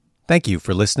Thank you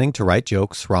for listening to Right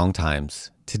Jokes, Wrong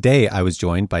Times. Today I was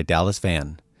joined by Dallas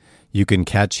Van. You can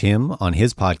catch him on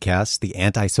his podcast, The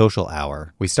Antisocial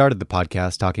Hour. We started the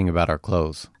podcast talking about our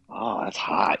clothes. Oh, that's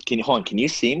hot. Hold on, can you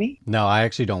see me? No, I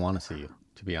actually don't want to see you,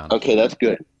 to be honest. Okay, that's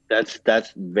good. That's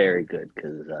very good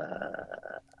because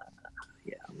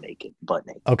yeah, I'm naked, butt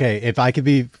naked. Okay, if I could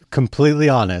be completely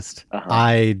honest, Uh-huh.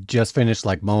 I just finished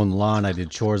mowing the lawn. I did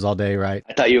chores all day, right?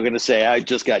 I thought you were gonna say I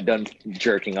just got done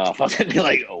jerking off. I was gonna be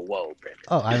like, oh, whoa,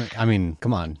 Oh, I mean,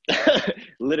 come on.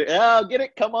 literally. Oh, get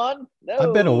it? Come on. No.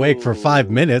 I've been awake for 5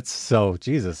 minutes, so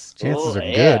Jesus, chances are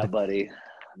Yeah, good. buddy.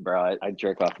 Bro, I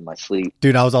jerk off in my sleep.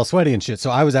 Dude, I was all sweaty and shit.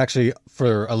 So I was actually,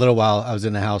 for a little while, I was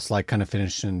in the house, kind of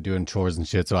finishing doing chores and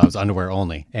shit. So I was underwear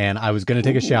only. And I was going to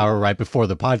take a shower right before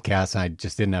the podcast. And I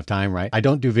just didn't have time, right? I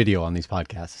don't do video on these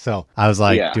podcasts. So I was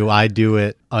like, Do I do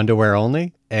it underwear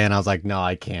only? And I was like, no,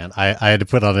 I can't. I had to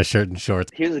put on a shirt and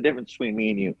shorts. Here's the difference between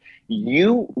me and you.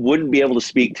 You wouldn't be able to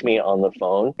speak to me on the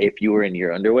phone if you were in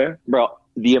your underwear. Bro,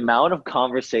 the amount of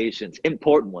conversations,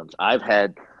 important ones, I've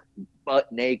had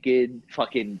butt naked,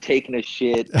 fucking taking a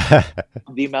shit.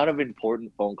 The amount of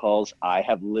important phone calls I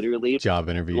have literally job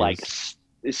interviews,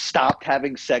 stopped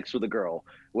having sex with a girl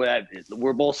where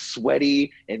we're both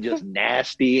sweaty and just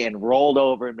nasty and rolled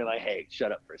over and be like, hey,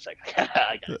 shut up for a second.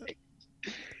 I gotta take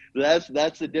this.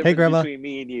 That's the difference between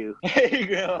me and you. Hey,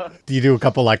 Grandma. Do you do a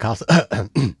couple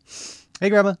Hey,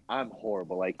 Grandma. I'm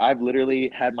horrible. I've literally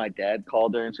had my dad call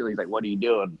during school. He's like, what are you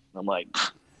doing? I'm like,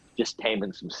 just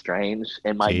taming some strange.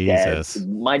 And my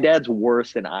dad's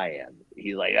worse than I am.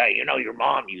 He's like, hey, your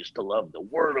mom used to love the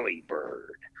whirly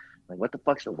bird. I'm like, what the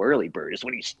fuck's the whirly bird? It's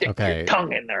when you stick your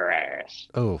tongue in their ass.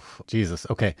 Oh, Jesus.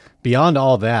 Okay. Beyond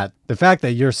all that, the fact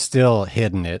that you're still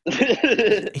hitting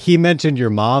it. He mentioned your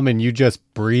mom and you just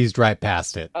breezed right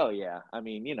past it. Oh, yeah. I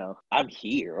mean, I'm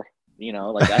here.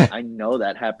 I know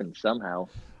that happened somehow.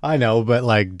 I know,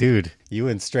 but dude, you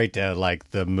went straight to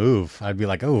the move. I'd be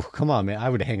like, oh, come on, man. I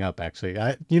would hang up, actually.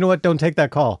 You know what? Don't take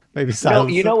that call. Maybe silence.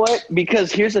 No, you know what?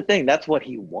 Because here's the thing. That's what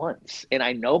he wants. And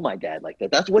I know my dad like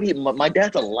that. That's what my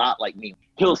dad's a lot like me.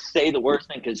 He'll say the worst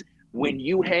thing because when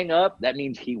you hang up, that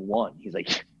means he won. He's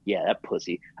like, yeah, that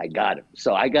pussy, I got him.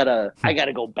 So I gotta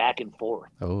go back and forth.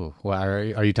 Oh, well,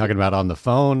 are you talking about on the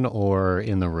phone or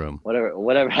in the room?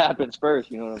 Whatever happens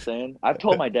first, you know what I'm saying? I've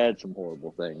told my dad some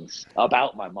horrible things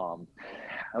about my mom.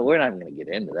 We're not even going to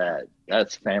get into that.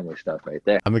 That's family stuff right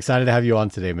there. I'm excited to have you on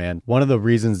today, man. One of the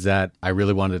reasons that I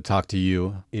really wanted to talk to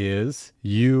you is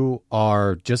you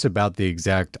are just about the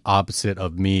exact opposite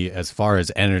of me as far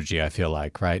as energy, I feel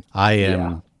like, right? I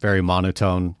am very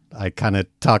monotone. I kind of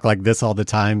talk like this all the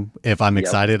time. If I'm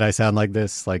excited, I sound like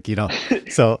this,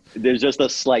 so. There's just a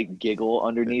slight giggle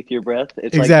underneath your breath.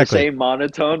 It's exactly. Like the same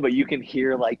monotone, but you can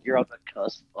hear you're on the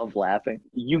cusp of laughing.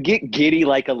 You get giddy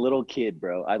like a little kid,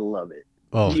 bro. I love it.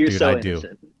 Oh, You're dude, so I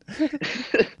innocent. do.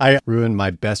 I ruined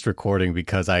my best recording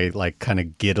because I kind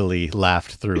of giddily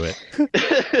laughed through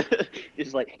it.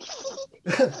 It's like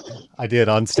I did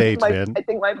on stage, man. I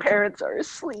think my parents are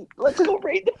asleep. Let's go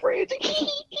raid the fridge.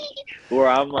 Or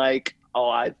I'm like, oh,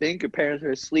 I think your parents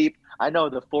are asleep. I know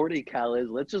the 40 cal is.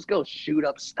 Let's just go shoot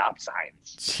up stop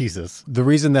signs. Jesus. The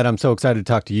reason that I'm so excited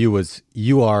to talk to you is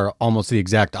you are almost the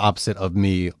exact opposite of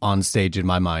me on stage in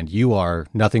my mind. You are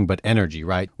nothing but energy,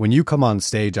 right? When you come on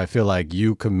stage, I feel like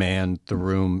you command the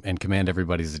room and command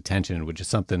everybody's attention, which is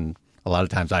something a lot of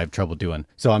times I have trouble doing.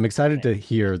 So I'm excited to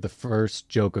hear the first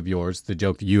joke of yours, the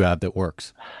joke that you have that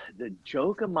works. The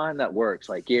joke of mine that works,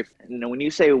 when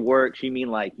you say works, you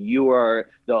mean you are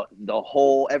the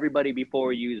whole, everybody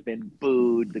before you has been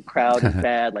booed, the crowd is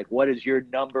bad. What is your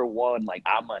number one?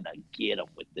 I'm gonna get them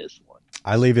with this one.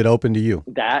 I leave it open to you.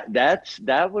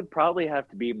 That would probably have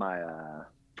to be my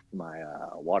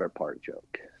water park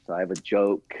joke. So I have a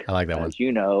joke. I like that one. As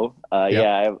you know, I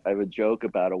have a joke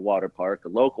about a water park, a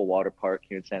local water park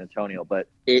here in San Antonio. But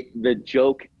the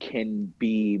joke can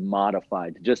be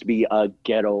modified to just be a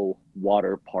ghetto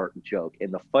water park joke.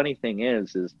 And the funny thing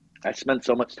is I spent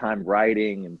so much time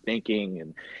writing and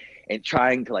thinking and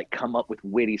trying to come up with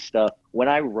witty stuff. When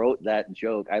I wrote that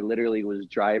joke, I literally was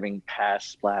driving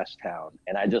past Splash Town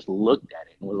and I just looked at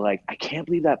it and was like, I can't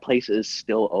believe that place is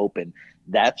still open.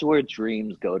 That's where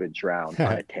dreams go to drown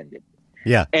unattended.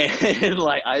 Yeah. And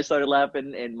I started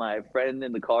laughing and my friend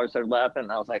in the car started laughing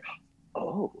and I was like,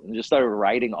 oh, and just started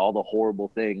writing all the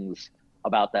horrible things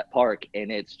about that park.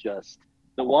 And it's just,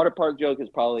 the water park joke is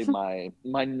probably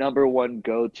my number one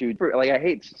go-to. I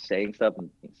hate saying stuff and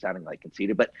sounding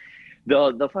conceited, but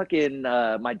the fucking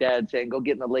my dad saying go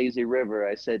get in the lazy river.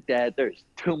 I said, Dad, there's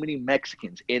too many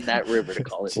Mexicans in that river to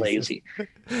call it lazy.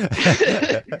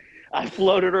 I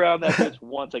floated around that bitch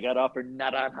once. I got offered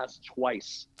naranjas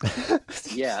twice.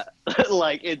 Yeah.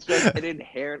 Like, it's just an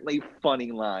inherently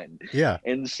funny line. Yeah.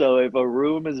 And so if a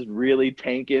room is really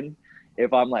tanking,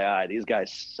 if I'm like, all right, these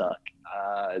guys suck,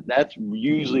 that's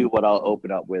usually what I'll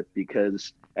open up with,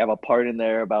 because I have a part in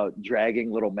there about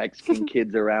dragging little Mexican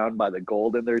kids around by the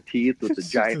gold in their teeth with a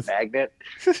giant magnet.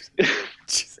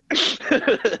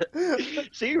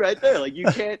 See, right there, like, you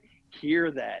can't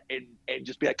hear that and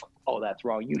just be like, oh, that's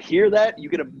wrong. You hear that, you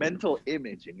get a mental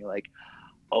image, and you're like,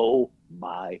 oh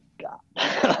my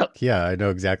God. Yeah, I know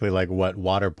exactly like what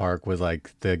water park was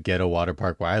like the ghetto water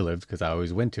park where I lived, because I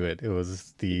always went to it. It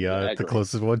was the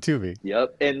closest one to me.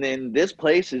 Yep. And then this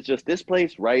place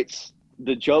writes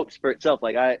the jokes for itself.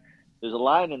 Like, there's a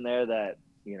line in there that,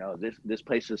 you know, this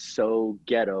place is so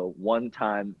ghetto. One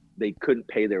time they couldn't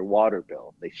pay their water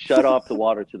bill. They shut off the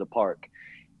water to the park,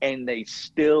 and they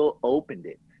still opened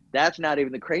it. That's not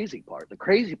even the crazy part. The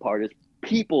crazy part is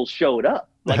people showed up.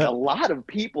 Like, a lot of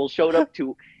people showed up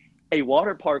to a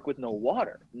water park with no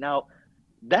water. Now,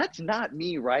 that's not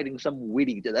me writing some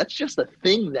witty. That's just a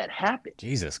thing that happened.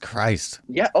 Jesus Christ.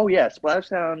 Yeah. Oh, yeah.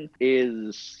 Splashdown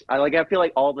is, I feel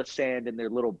like all the sand in their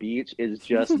little beach is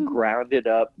just grounded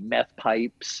up meth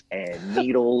pipes and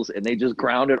needles, and they just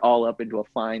ground it all up into a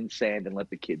fine sand and let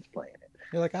the kids play in it.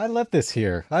 You're like, I left this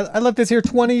here. I left this here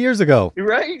 20 years ago.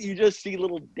 Right? You just see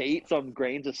little dates on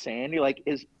grains of sand. You're like,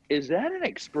 is that an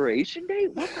expiration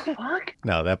date? What the fuck?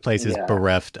 No, that place is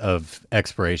bereft of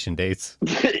expiration dates.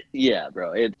 Yeah,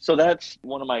 bro. So that's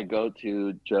one of my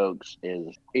go-to jokes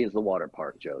is the water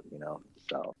park joke, you know?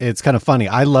 So it's kind of funny.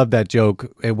 I love that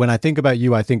joke. When I think about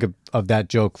you, I think of that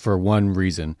joke for one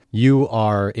reason. You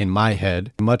are, in my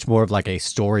head, much more of like a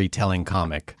storytelling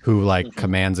comic who like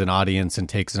commands an audience and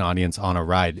takes an audience on a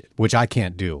ride, which I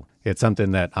can't do. It's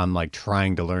something that I'm like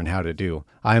trying to learn how to do.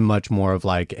 I'm much more of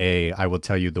like I will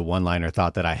tell you the one-liner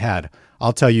thought that I had.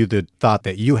 I'll tell you the thought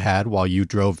that you had while you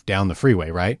drove down the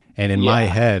freeway, right? And in my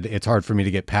head, it's hard for me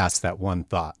to get past that one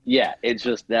thought. Yeah, it's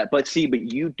just that. But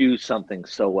you do something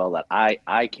so well that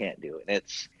I can't do it.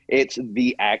 It's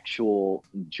the actual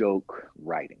joke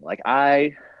writing. Like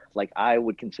I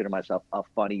would consider myself a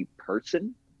funny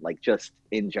person. Like, just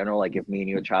in general, like if me and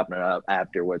you are chopping it up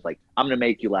afterwards, like, I'm going to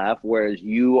make you laugh. Whereas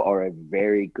you are a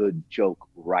very good joke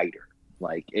writer.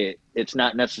 Like, it's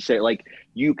not necessary. Like,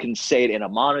 you can say it in a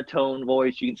monotone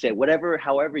voice. You can say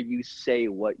however you say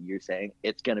what you're saying,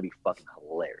 it's going to be fucking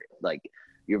hilarious. Like,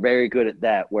 you're very good at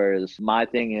that. Whereas my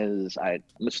thing is, I'm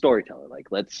a storyteller. Like,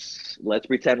 let's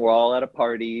pretend we're all at a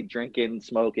party, drinking,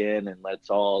 smoking, and let's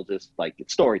all just, like,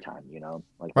 it's story time, you know?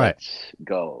 Like, right. Let's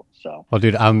go. So, well,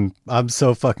 dude, I'm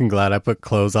so fucking glad I put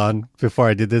clothes on before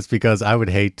I did this, because I would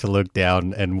hate to look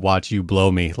down and watch you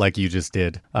blow me like you just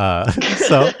did.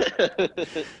 So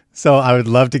I would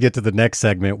love to get to the next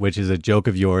segment, which is a joke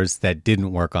of yours that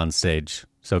didn't work on stage.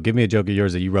 So give me a joke of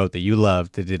yours that you wrote that you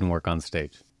loved that didn't work on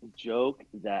stage. Joke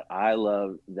that I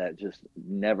love that just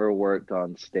never worked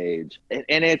on stage, and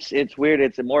it's weird.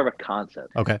 It's more of a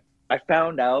concept. Okay. I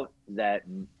found out that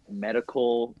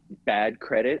medical bad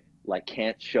credit like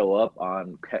can't show up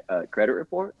on credit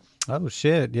reports. Oh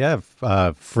shit! Yeah,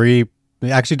 free.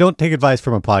 Actually, don't take advice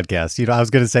from a podcast. You know, I was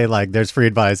going to say, like, there's free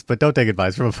advice, but don't take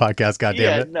advice from a podcast.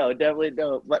 Goddamn it. Yeah, no, definitely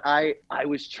don't. But I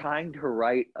was trying to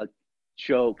write a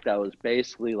joke that was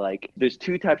basically like, there's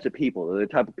two types of people. There are the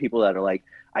type of people that are like,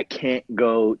 I can't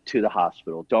go to the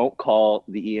hospital. Don't call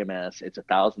the EMS. It's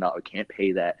 $1,000. Can't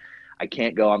pay that. I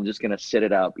can't go. I'm just going to sit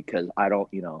it out because I don't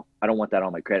want that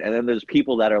on my credit. And then there's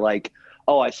people that are like,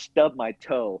 oh, I stubbed my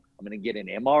toe. I'm going to get an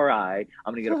MRI.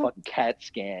 I'm going to get a fucking CAT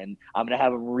scan. I'm going to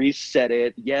have them reset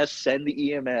it. Yes, send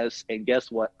the EMS. And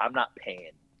guess what? I'm not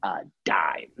paying a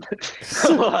dime.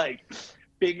 Like,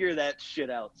 figure that shit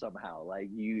out somehow.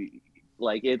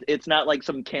 It's not like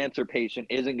some cancer patient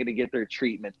isn't going to get their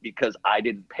treatment because I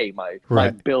didn't pay my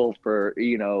bill for,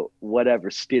 whatever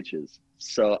stitches.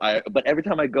 But every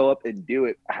time I go up and do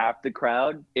it, half the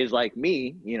crowd is like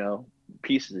me,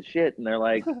 pieces of shit. And they're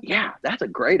like, yeah, that's a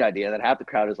great idea. And half the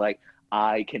crowd is like,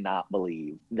 I cannot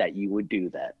believe that you would do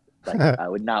that. Like,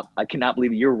 I cannot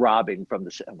believe you're robbing from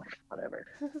the, I'm like, whatever.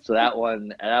 So that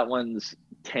one's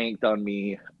tanked on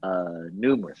me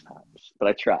numerous times, but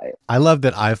I try it. I love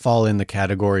that I fall in the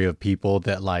category of people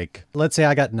that, like, let's say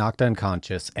I got knocked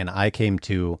unconscious and I came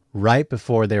to right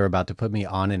before they were about to put me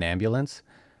on an ambulance.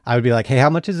 I would be like, hey,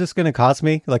 how much is this going to cost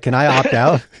me? Like, can I opt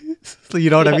out? You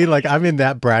know what I mean? Like, I'm in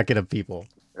that bracket of people.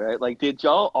 Right? Like, did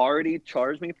y'all already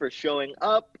charge me for showing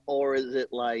up? Or is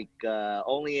it like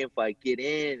only if I get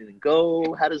in and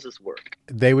go? How does this work?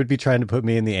 They would be trying to put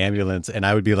me in the ambulance and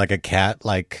I would be like a cat,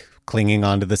 like clinging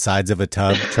onto the sides of a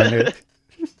tub. Trying to...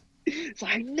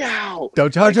 It's like, no.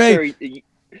 Don't charge like, me.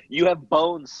 Sir, you have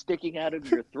bones sticking out of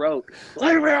your throat.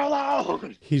 Leave me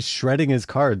alone. He's shredding his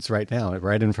cards right now,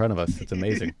 right in front of us. It's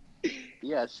amazing.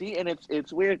 Yeah, see, and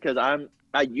it's weird because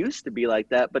I used to be like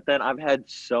that, but then I've had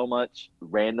so much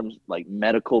random like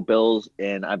medical bills,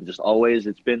 and I've just always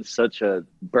it's been such a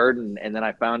burden. And then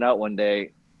I found out one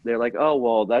day they're like, oh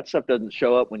well, that stuff doesn't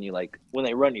show up when when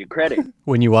they run your credit.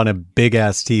 When you want a big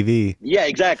ass TV. Yeah,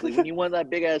 exactly. When you want that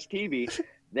big ass TV,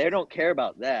 they don't care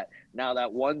about that. Now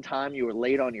that one time you were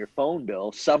late on your phone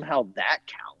bill, somehow that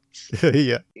counts.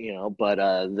 Yeah. But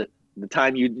the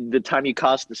time you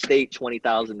cost the state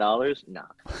 $20,000, nah,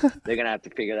 they're gonna have to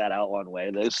figure that out one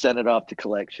way. They send it off to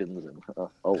collections, and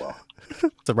oh well.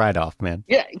 It's a write off, man.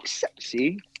 Yeah,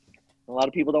 see, a lot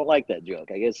of people don't like that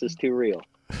joke. I guess it's too real.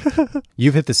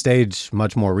 You've hit the stage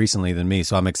much more recently than me,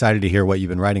 so I'm excited to hear what you've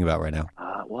been writing about right now.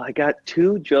 Well, I got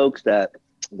 2 jokes that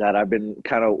I've been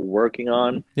kind of working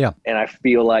on. Yeah. And I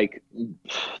feel like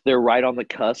they're right on the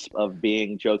cusp of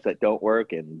being jokes that don't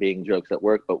work and being jokes that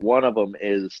work. But one of them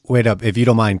is... Wait up, if you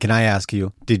don't mind, can I ask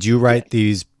you, did you write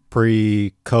these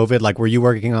pre-COVID? Like, were you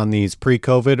working on these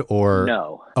pre-COVID or...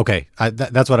 No. Okay,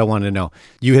 that's what I wanted to know.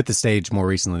 You hit the stage more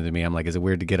recently than me. I'm like, is it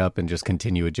weird to get up and just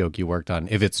continue a joke you worked on?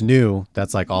 If it's new,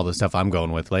 that's like all the stuff I'm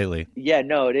going with lately. Yeah,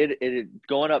 no, it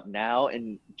going up now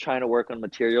and trying to work on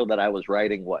material that I was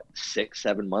writing,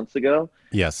 6-7 months ago.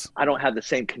 Yes. I don't have the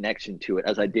same connection to it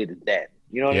as I did then.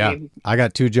 You know what I mean? I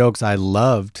got 2 jokes I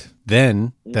loved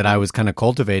then that I was kind of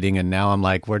cultivating, and now I'm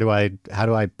like, how do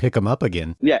I pick them up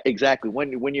again? Yeah, exactly.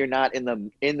 When you're not in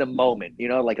the moment,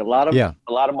 like a lot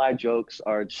of my jokes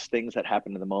are just things that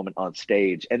happen in the moment on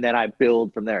stage, and then I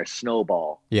build from there, a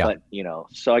snowball. Yeah. But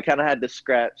so I kind of had to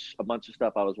scratch a bunch of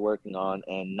stuff I was working on,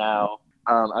 and now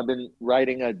I've been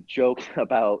writing a joke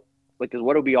about because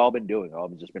what have we all been doing?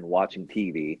 I've just been watching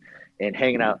TV and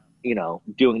hanging out.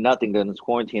 Doing nothing during this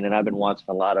quarantine, and I've been watching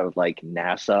a lot of like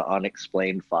NASA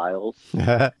unexplained files,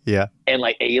 yeah, and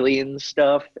like alien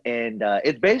stuff, and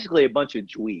it's basically a bunch of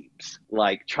dweebs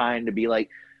like trying to be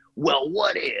like, well,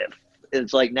 what if?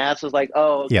 It's like NASA's like,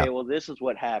 oh, okay, well, this is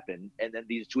what happened, and then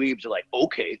these dweebs are like,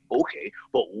 okay,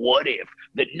 but what if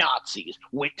the Nazis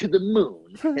went to the moon?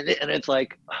 And it's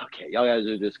like, okay, y'all guys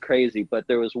are just crazy. But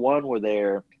there was one where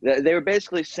they were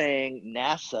basically saying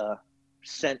NASA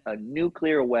sent a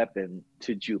nuclear weapon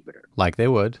to Jupiter. Like they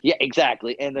would. Yeah,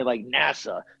 exactly. And they're like,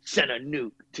 NASA sent a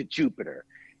nuke to Jupiter.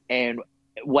 And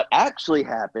what actually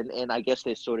happened, and I guess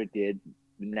they sort of did,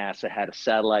 NASA had a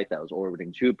satellite that was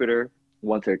orbiting Jupiter.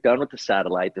 Once they're done with the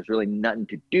satellite, there's really nothing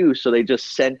to do. So they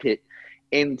just sent it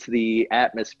into the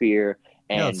atmosphere.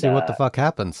 And let's see what the fuck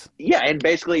happens. Yeah, and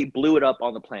basically blew it up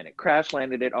on the planet. Crash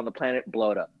landed it on the planet,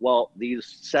 blow it up. Well, these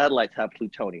satellites have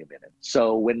plutonium in it.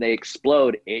 So when they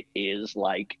explode, it is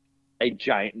like a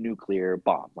giant nuclear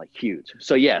bomb, like huge.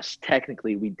 So yes,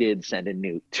 technically we did send a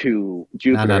nuke to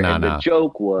Jupiter. No. The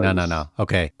joke was... No.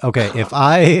 Okay. If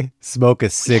I smoke a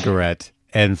cigarette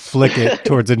and flick it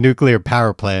towards a nuclear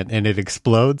power plant and it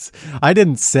explodes, I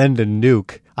didn't send a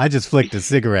nuke. I just flicked a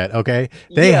cigarette, okay?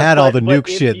 They had all the nuke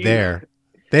shit there.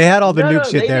 They had all the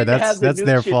nuke shit there. That's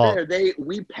their fault.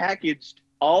 We packaged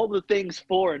all the things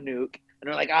for a nuke, and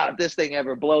they're like, if this thing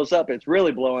ever blows up, it's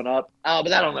really blowing up. Oh, but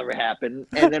that'll never happen.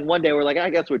 And then one day we're like, I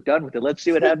guess we're done with it. Let's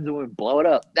see what happens when we blow it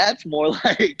up. That's more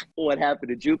like what happened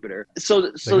to Jupiter. So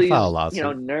these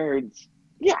nerds,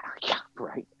 yeah,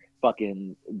 right.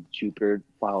 Fucking Jupiter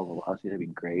file velocity, that'd be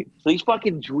great. So these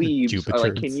fucking dweebs are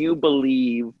like, can you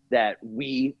believe that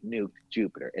we nuked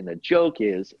Jupiter? And the joke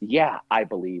is, yeah, I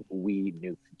believe we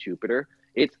nuked Jupiter.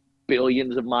 It's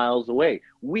billions of miles away.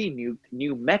 We nuked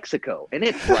New Mexico, and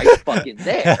it's right fucking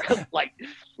there. Like,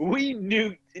 we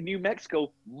nuked New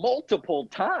Mexico multiple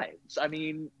times. I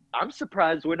mean, I'm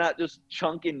surprised we're not just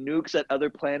chunking nukes at other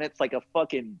planets like a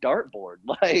fucking dartboard.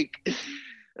 Like...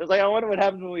 It's like, I wonder what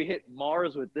happens when we hit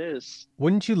Mars with this.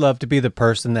 Wouldn't you love to be the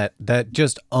person that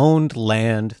just owned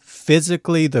land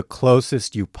physically the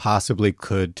closest you possibly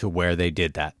could to where they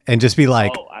did that? And just be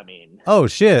like, oh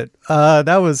shit,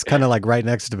 that was kind of like right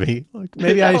next to me. Like,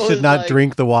 maybe I should not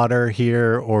drink the water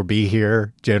here or be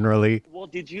here generally.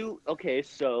 Well,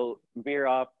 so veer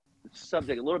off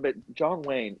subject a little bit. John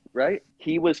Wayne, right?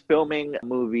 He was filming a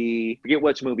movie, forget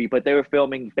which movie, but they were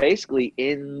filming basically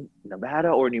in Nevada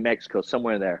or New Mexico,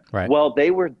 somewhere there. Right. Well,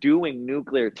 they were doing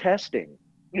nuclear testing,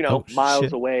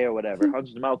 miles away or whatever,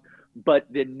 hundreds of miles.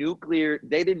 But the nuclear,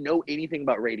 they didn't know anything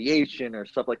about radiation or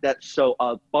stuff like that. So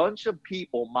a bunch of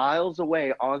people miles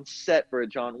away on set for a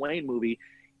John Wayne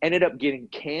ended up getting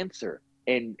cancer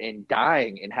and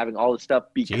dying and having all this stuff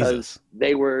because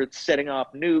they were setting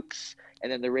off nukes.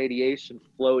 And then the radiation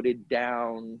floated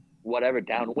downwind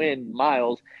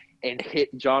miles, and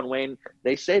hit John Wayne.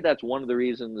 They say that's one of the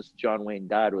reasons John Wayne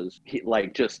died was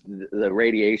just the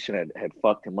radiation had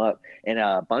fucked him up. And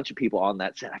a bunch of people on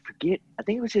that set, I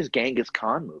think it was his Genghis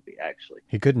Khan movie, actually.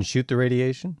 He couldn't shoot the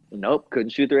radiation? Nope,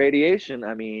 couldn't shoot the radiation.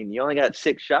 I mean, you only got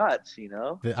 6 shots, you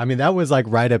know? I mean, that was like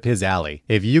right up his alley.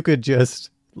 If you could just,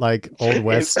 like Old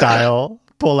West style,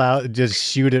 pull out and just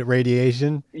shoot at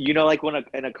radiation. You know, like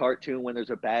in a cartoon when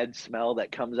there's a bad smell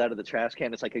that comes out of the trash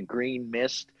can, it's like a green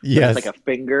mist. Yes. It's like a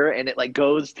finger, and it like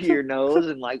goes to your nose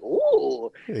and like,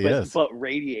 ooh. Yes. But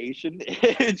radiation,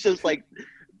 it's just like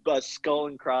skull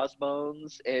and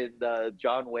crossbones, and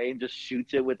John Wayne just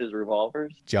shoots it with his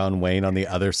revolvers. John Wayne on the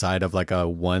other side of like a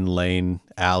 1-lane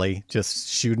alley, just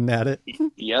shooting at it.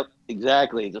 Yep,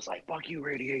 exactly. Just like, fuck you,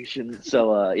 radiation.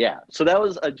 So yeah, so that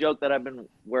was a joke that I've been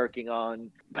working on,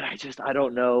 but I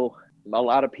don't know. A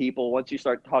lot of people, once you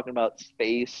start talking about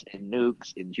space and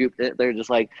nukes and Jupiter, they're just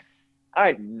like, all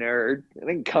right, nerd. I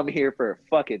didn't come here for a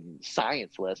fucking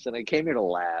science lesson. I came here to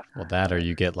laugh. Well, that or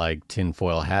you get like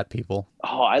tinfoil hat people.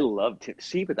 Oh, I love to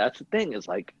see, but that's the thing is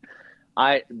like,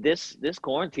 this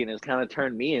quarantine has kind of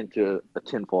turned me into a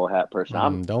tinfoil hat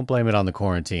person. Don't blame it on the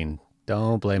quarantine.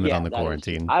 Don't blame it on the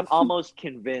quarantine. I'm almost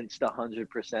convinced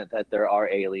 100% that there are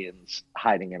aliens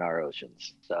hiding in our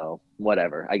oceans. So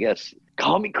whatever. I guess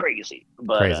call me crazy,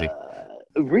 but crazy.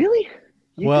 Really?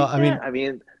 Well, I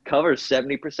mean, covers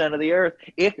 70% of the Earth.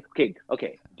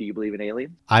 Okay. Do you believe in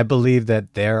aliens? I believe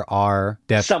that there are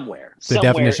somewhere. The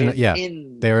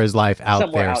definition, there is life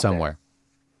out there somewhere.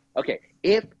 Okay,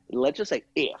 let's just say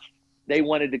if they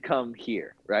wanted to come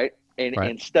here, right,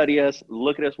 and study us,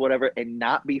 look at us, whatever, and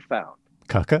not be found.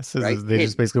 Cuck us? Right? They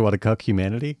just basically want to cuck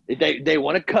humanity? They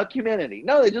want to cuck humanity.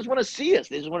 No, they just want to see us.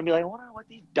 They just want to be like, I wonder what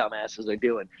these dumbasses are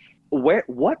doing.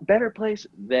 What better place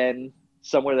than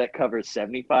somewhere that covers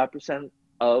 75%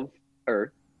 of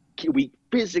Earth? We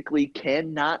physically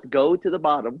cannot go to the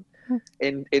bottom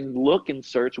and look and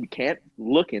search. We can't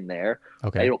look in there.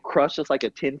 Okay. It'll crush us like a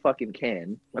tin fucking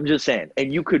can. I'm just saying.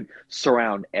 And you could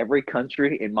surround every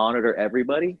country and monitor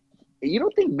everybody. You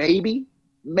don't think maybe?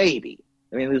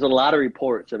 I mean, there's a lot of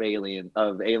reports of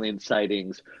alien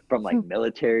sightings from like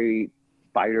military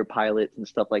fighter pilots and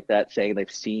stuff like that saying they've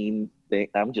seen things.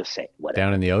 I'm just saying, whatever.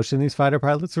 Down in the ocean, these fighter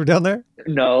pilots were down there?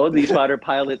 No, these fighter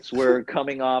pilots were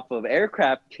coming off of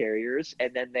aircraft carriers,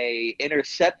 and then they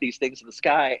intercept these things in the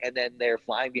sky, and then they're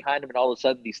flying behind them, and all of a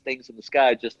sudden these things in the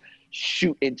sky just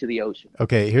shoot into the ocean.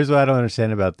 Okay, here's what I don't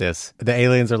understand about this. The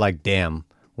aliens are like, damn,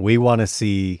 we want to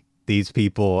see these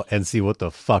people and see what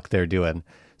the fuck they're doing.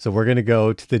 So we're going to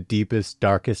go to the deepest,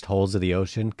 darkest holes of the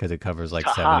ocean because it covers like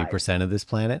 70% of this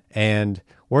planet. And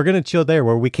we're going to chill there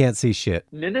where we can't see shit.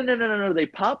 No. They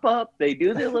pop up. They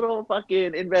do their little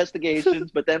fucking investigations.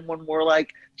 But then when we're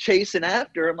like chasing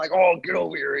after them, like, oh, get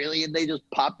over here, alien. They just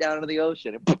pop down into the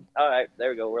ocean. And all right, there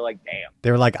we go. We're like, damn.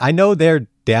 They were like, I know they're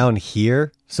down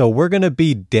here, so we're going to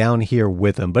be down here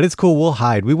with them. But it's cool. We'll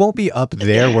hide. We won't be up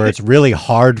there where it's really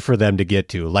hard for them to get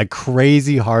to. Like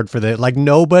crazy hard for them. Like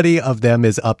nobody of them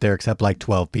is up there except like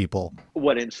 12 people.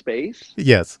 What, in space?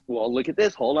 Yes. Well, look at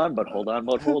this. Hold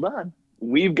on.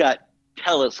 We've got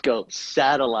telescopes,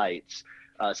 satellites,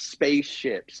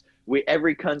 spaceships.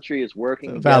 Every country is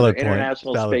working together.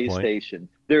 International Space Station.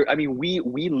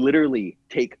 We literally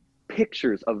take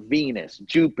pictures of Venus,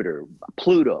 Jupiter,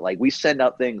 Pluto. Like we send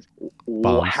out things.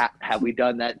 Have we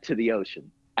done that to the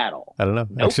ocean at all? I don't know.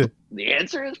 Nope. Actually, the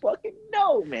answer is fucking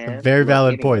no, man. Very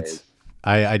valid points.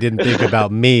 I didn't think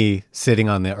about me sitting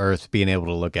on the Earth being able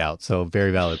to look out. So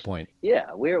very valid point.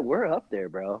 Yeah, we're up there,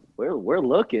 bro. We're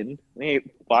looking. We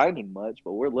ain't finding much,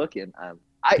 but we're looking.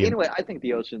 Anyway, I think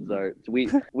the oceans are.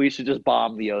 We should just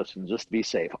bomb the oceans just to be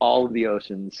safe. All of the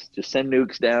oceans. Just send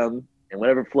nukes down, and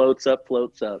whatever floats up,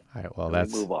 floats up. All right. Well,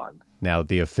 that's move on. Now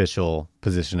the official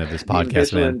position of this podcast,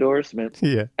 official man. Endorsement.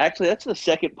 Yeah. Actually, that's the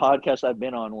second podcast I've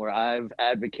been on where I've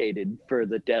advocated for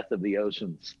the death of the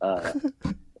oceans.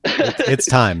 It's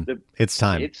time.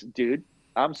 Dude,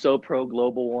 I'm so pro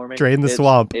global warming. Drain the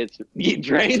swamp. Drain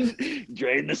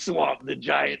the swamp, the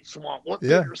giant swamp. What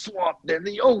bigger swamp than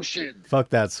the ocean? Fuck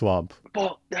that swamp.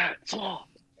 Fuck that swamp.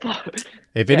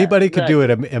 If anybody could do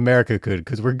it, America could,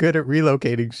 because we're good at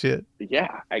relocating shit.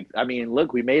 Yeah. I mean,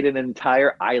 look, we made an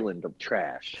entire island of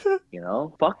trash.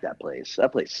 Fuck that place.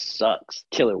 That place sucks.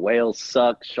 Killer whales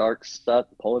suck. Sharks suck.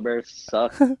 Polar bears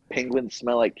suck. Penguins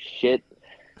smell like shit.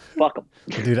 Fuck them.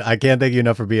 Dude, I can't thank you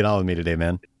enough for being on with me today,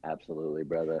 man. Absolutely,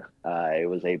 brother. It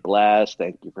was a blast.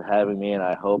 Thank you for having me, and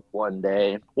I hope one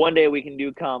day we can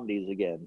do comedies again.